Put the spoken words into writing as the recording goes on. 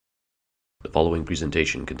following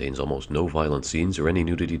presentation contains almost no violent scenes or any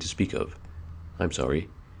nudity to speak of. I'm sorry.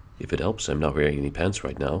 If it helps, I'm not wearing any pants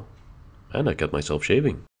right now. And I cut myself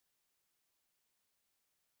shaving.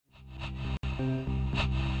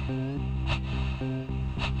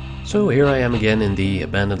 So here I am again in the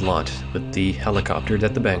abandoned lot with the helicopter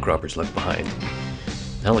that the bank robbers left behind.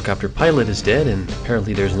 The helicopter pilot is dead and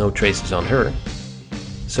apparently there's no traces on her.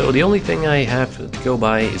 So the only thing I have to go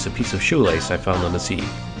by is a piece of shoelace I found on the sea.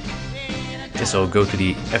 Guess I'll go to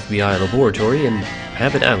the FBI laboratory and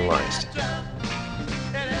have it analyzed.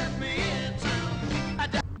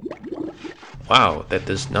 Wow, that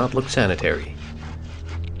does not look sanitary.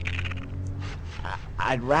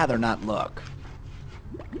 I'd rather not look.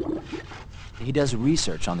 He does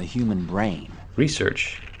research on the human brain.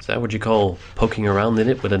 Research? Is that what you call poking around in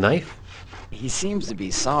it with a knife? He seems to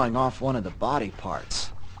be sawing off one of the body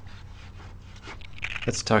parts.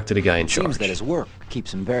 Let's talk to the guy in charge. Seems that his work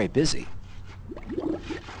keeps him very busy.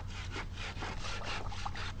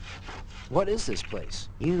 What is this place?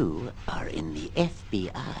 You are in the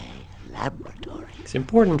FBI laboratory. It's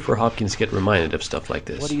important for Hopkins to get reminded of stuff like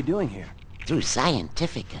this. What are you doing here? Through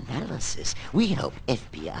scientific analysis, we help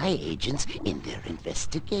FBI agents in their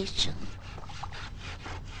investigation.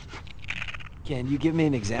 Can you give me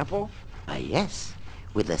an example? Yes.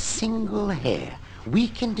 With a single hair, we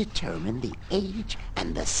can determine the age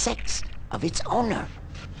and the sex of its owner.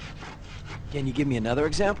 Can you give me another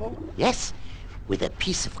example? Yes. With a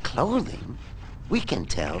piece of clothing, we can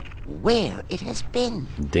tell where it has been.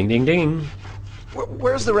 Ding, ding, ding.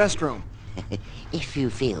 Where's the restroom? If you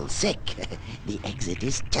feel sick, the exit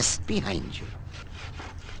is just behind you.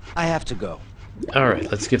 I have to go. Alright,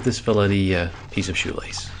 let's give this fella the piece of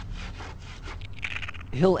shoelace.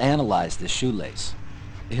 He'll analyze this shoelace.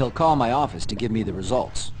 He'll call my office to give me the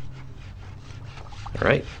results.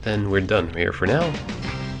 Alright, then we're done here for now.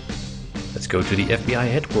 Let's go to the FBI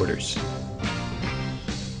headquarters.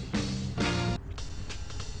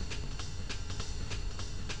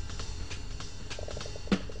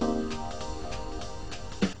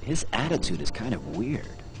 His attitude is kind of weird.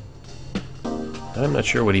 I'm not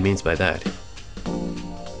sure what he means by that.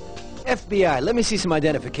 FBI, let me see some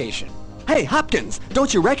identification. Hey, Hopkins,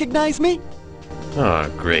 don't you recognize me? Ah,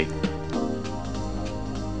 great.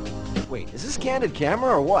 Wait, is this candid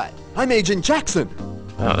camera or what? I'm Agent Jackson.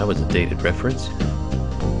 Wow, that was a dated reference.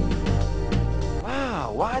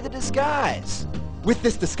 Wow, why the disguise? With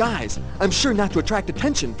this disguise, I'm sure not to attract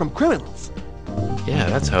attention from criminals. Yeah,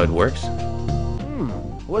 that's how it works.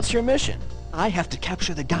 What's your mission? I have to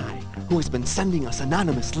capture the guy who has been sending us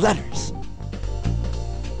anonymous letters.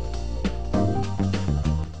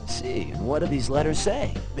 I see, and what do these letters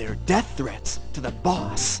say? They're death threats to the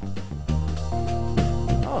boss.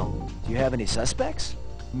 Oh, do you have any suspects?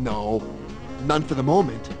 No, none for the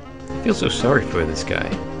moment. I feel so sorry for this guy.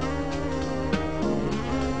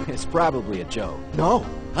 It's probably a joke. No,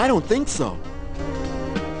 I don't think so.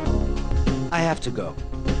 I have to go.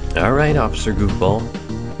 Alright, Officer Goofball.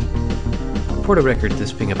 For the record,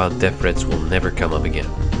 this thing about death threats will never come up again.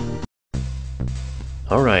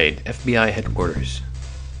 Alright, FBI headquarters.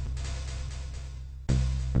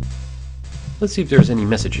 Let's see if there's any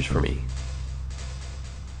messages for me.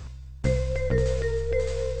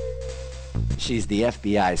 She's the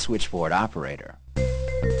FBI switchboard operator.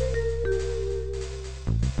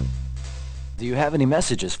 Do you have any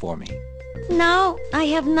messages for me? No, I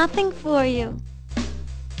have nothing for you.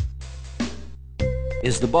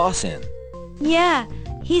 Is the boss in? Yeah,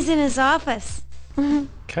 he's in his office.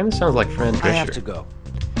 Kinda sounds like Fran Drescher. I have to go.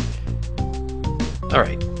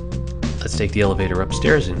 Alright, let's take the elevator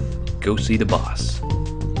upstairs and go see the boss.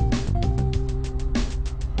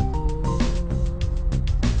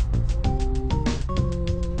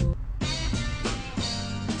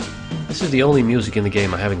 This is the only music in the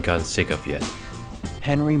game I haven't gotten sick of yet.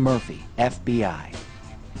 Henry Murphy, FBI.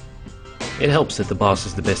 It helps that the boss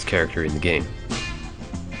is the best character in the game.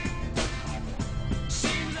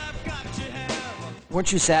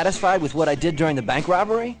 Weren't you satisfied with what I did during the bank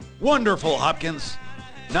robbery? Wonderful, Hopkins.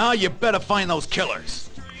 Now you better find those killers.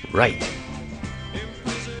 Right.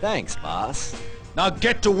 Thanks, boss. Now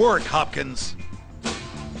get to work, Hopkins.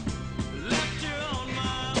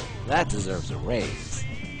 That deserves a raise.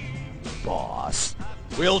 Boss.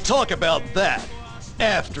 We'll talk about that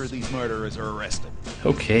after these murderers are arrested.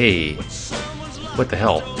 Okay. What the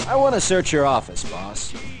hell? I want to search your office,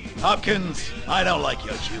 boss. Hopkins, I don't like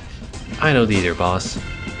your juke. I don't either, boss.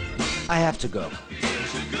 I have to go.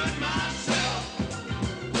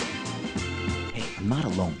 Hey, I'm not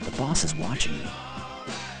alone. The boss is watching me.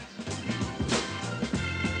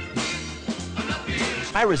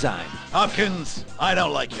 I resign. Hopkins, I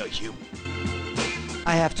don't like your juke.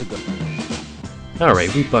 I have to go.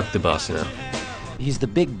 Alright, we bucked the boss now. He's the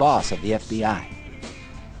big boss of the FBI.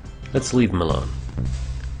 Let's leave him alone.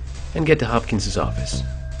 And get to Hopkins' office.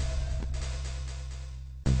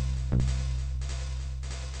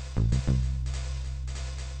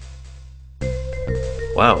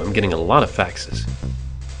 Wow, I'm getting a lot of faxes.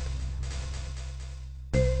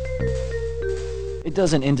 It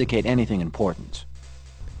doesn't indicate anything important.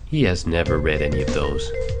 He has never read any of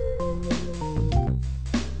those.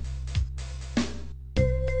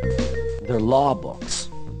 They're law books.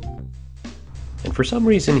 And for some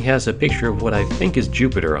reason he has a picture of what I think is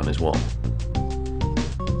Jupiter on his wall.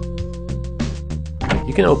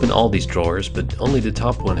 You can open all these drawers, but only the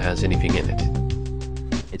top one has anything in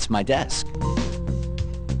it. It's my desk.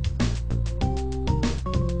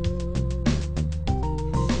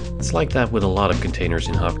 It's like that with a lot of containers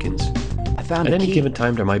in Hopkins. I found At a any key. given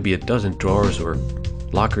time there might be a dozen drawers or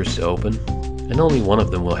lockers to open, and only one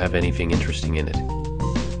of them will have anything interesting in it.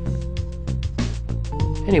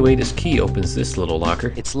 Anyway, this key opens this little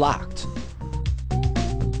locker. It's locked.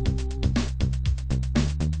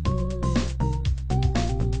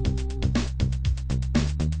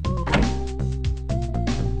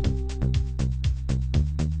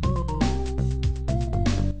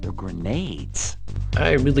 They're grenades.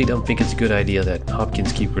 I really don't think it's a good idea that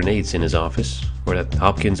Hopkins keep grenades in his office, or that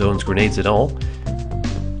Hopkins owns grenades at all.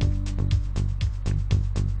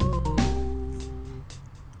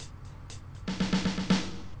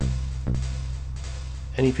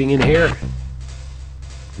 Anything in here?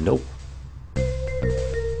 Nope.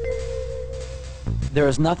 There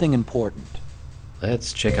is nothing important.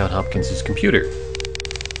 Let's check out Hopkins' computer.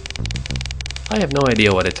 I have no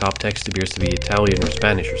idea why the top text appears to be Italian or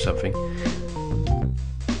Spanish or something.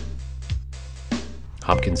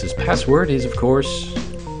 Hopkins' password is, of course...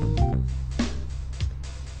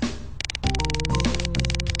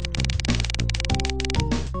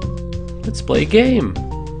 Let's play a game!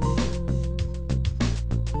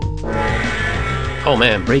 Oh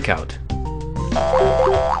man, Breakout.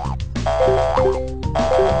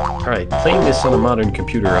 Alright, playing this on a modern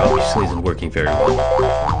computer obviously isn't working very well.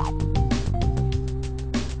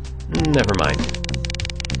 Never mind.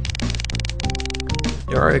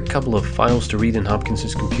 There are a couple of files to read in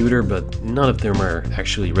Hopkins' computer, but none of them are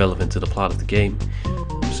actually relevant to the plot of the game,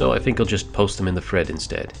 so I think I'll just post them in the thread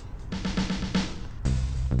instead.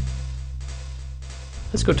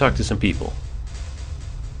 Let's go talk to some people.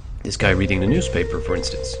 This guy reading the newspaper, for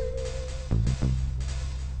instance.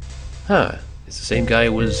 Huh, it's the same guy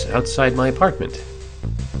who was outside my apartment.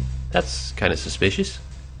 That's kind of suspicious.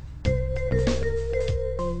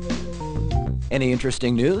 Any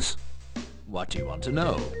interesting news? What do you want to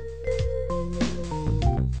know?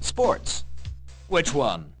 Sports. Which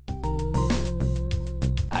one?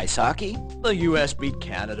 Ice hockey? The US beat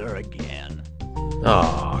Canada again.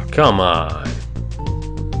 Aw, come on.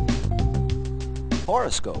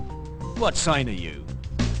 Horoscope. What sign are you?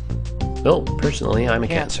 Well, personally, I'm a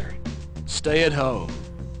Cancer. Stay at home.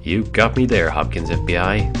 You got me there, Hopkins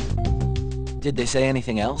FBI. Did they say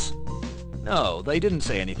anything else? No, they didn't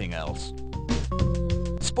say anything else.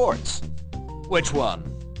 Sports. Which one?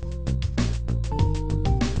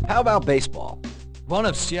 How about baseball? One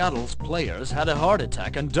of Seattle's players had a heart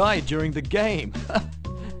attack and died during the game.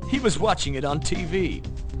 He was watching it on TV.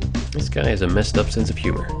 This guy has a messed up sense of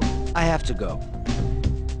humor. I have to go.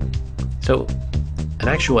 So, an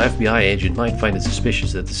actual FBI agent might find it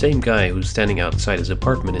suspicious that the same guy who's standing outside his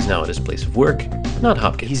apartment is now at his place of work, not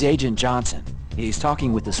Hopkins. He's Agent Johnson. He's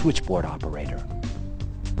talking with the switchboard operator.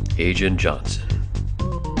 Agent Johnson.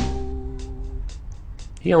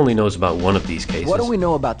 He only knows about one of these cases. What do we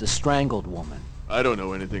know about the strangled woman? I don't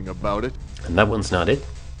know anything about it. And that one's not it.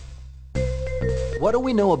 What do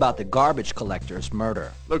we know about the garbage collector's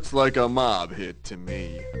murder? Looks like a mob hit to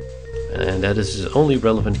me. And that is his only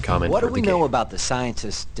relevant comment What for do we the know game. about the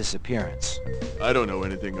scientist's disappearance? I don't know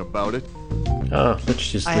anything about it.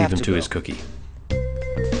 Let's just I leave have him to to go. his cookie.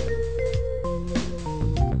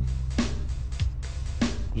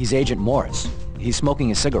 He's Agent Morris. He's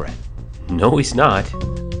smoking a cigarette. No, he's not.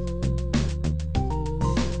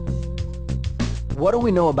 What do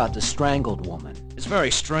we know about the strangled woman? It's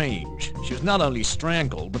very strange. She was not only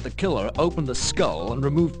strangled, but the killer opened the skull and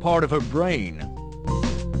removed part of her brain.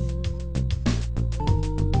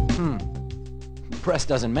 The press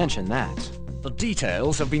doesn't mention that. The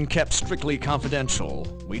details have been kept strictly confidential.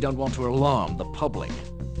 We don't want to alarm the public.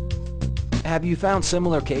 Have you found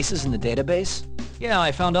similar cases in the database? Yeah,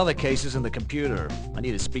 I found other cases in the computer. I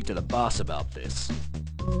need to speak to the boss about this.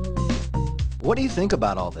 What do you think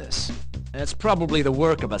about all this? It's probably the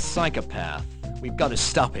work of a psychopath. We've got to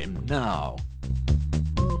stop him now.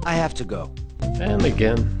 I have to go. And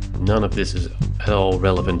again, none of this is at all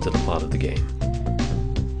relevant to the plot of the game.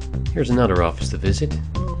 Here's another office to visit.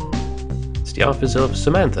 It's the office of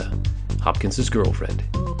Samantha, Hopkins' girlfriend.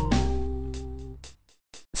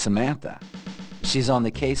 Samantha. She's on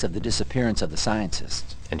the case of the disappearance of the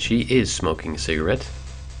scientist. And she is smoking a cigarette.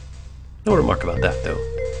 No remark about that, though.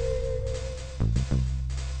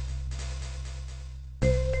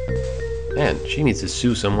 Man, she needs to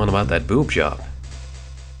sue someone about that boob job.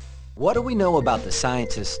 What do we know about the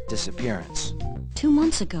scientist's disappearance? 2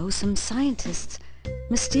 months ago, some scientists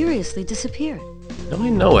mysteriously disappeared. Now I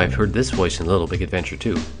know I've heard this voice in Little Big Adventure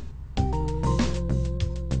too.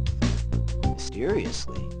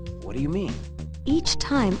 Mysteriously? What do you mean? Each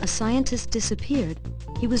time a scientist disappeared,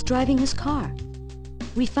 he was driving his car.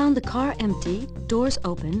 We found the car empty, doors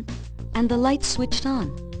open, and the lights switched on.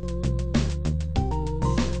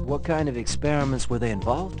 What kind of experiments were they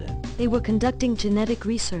involved in? They were conducting genetic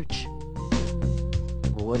research.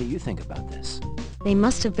 Well, what do you think about this? They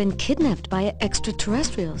must have been kidnapped by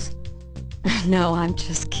extraterrestrials. No, I'm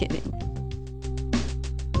just kidding.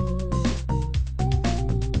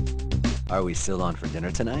 Are we still on for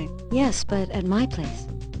dinner tonight? Yes, but at my place.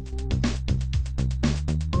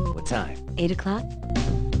 What time? 8 o'clock?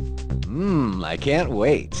 I can't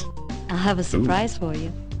wait. I'll have a surprise for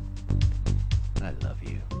you. I love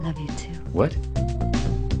you. Love you too. What?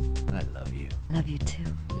 I love you. Love you too.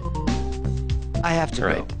 I have to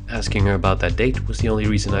Alright, go. asking her about that date was the only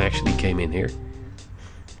reason I actually came in here.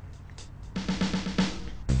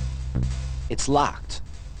 It's locked.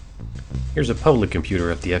 Here's a public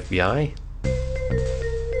computer of the FBI.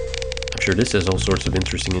 I'm sure this has all sorts of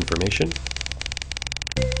interesting information.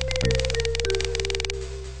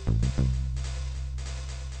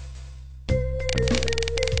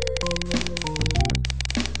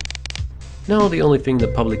 No, the only thing the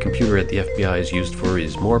public computer at the FBI is used for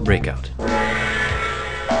is more breakout.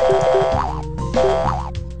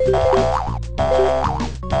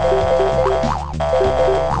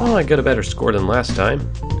 Oh, I got a better score than last time.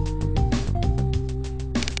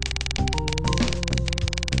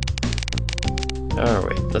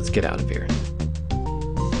 Alright, let's get out of here.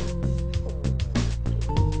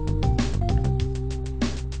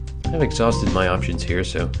 I've exhausted my options here,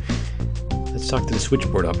 so let's talk to the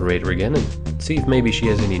switchboard operator again and see if maybe she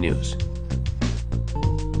has any news.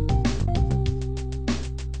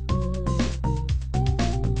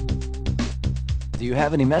 Do you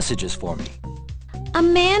have any messages for me? A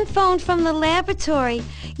man phoned from the laboratory.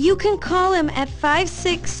 You can call him at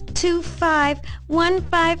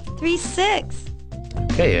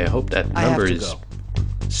 5625-1536. Okay, I hope that number is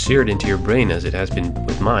seared into your brain as it has been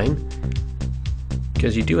with mine.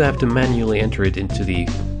 Because you do have to manually enter it into the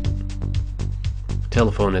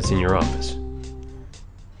telephone that's in your office.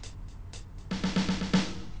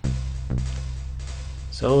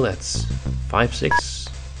 So that's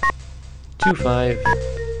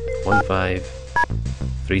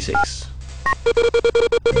 56251536.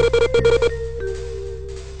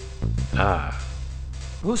 Ah,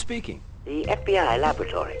 Who's speaking? The FBI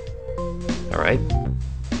laboratory. alright.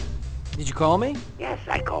 Did you call me? Yes,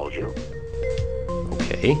 I called you.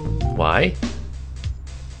 Okay, why?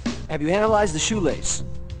 Have you analyzed the shoelace?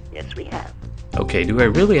 Yes, we have. Okay, do I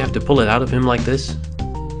really have to pull it out of him like this?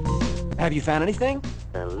 Have you found anything?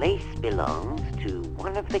 The lace belongs to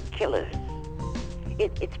one of the killers.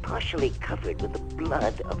 It's partially covered with the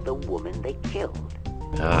blood of the woman they killed.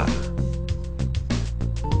 Ah,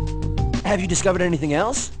 Have you discovered anything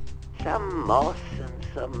else? Some moss and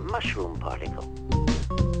some mushroom particle.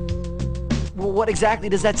 Well, what exactly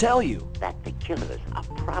does that tell you? That the killers are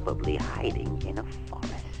probably hiding in a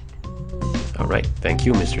forest. alright, thank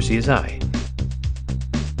you, Mr. CSI.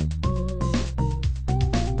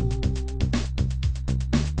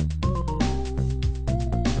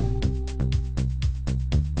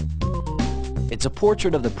 It's a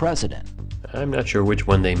portrait of the president. I'm not sure which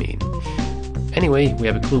one they mean. Anyway, we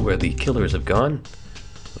have a clue where the killers have gone.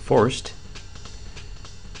 The forest.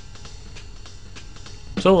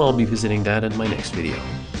 So I'll be visiting that in my next video.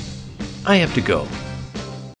 I have to go.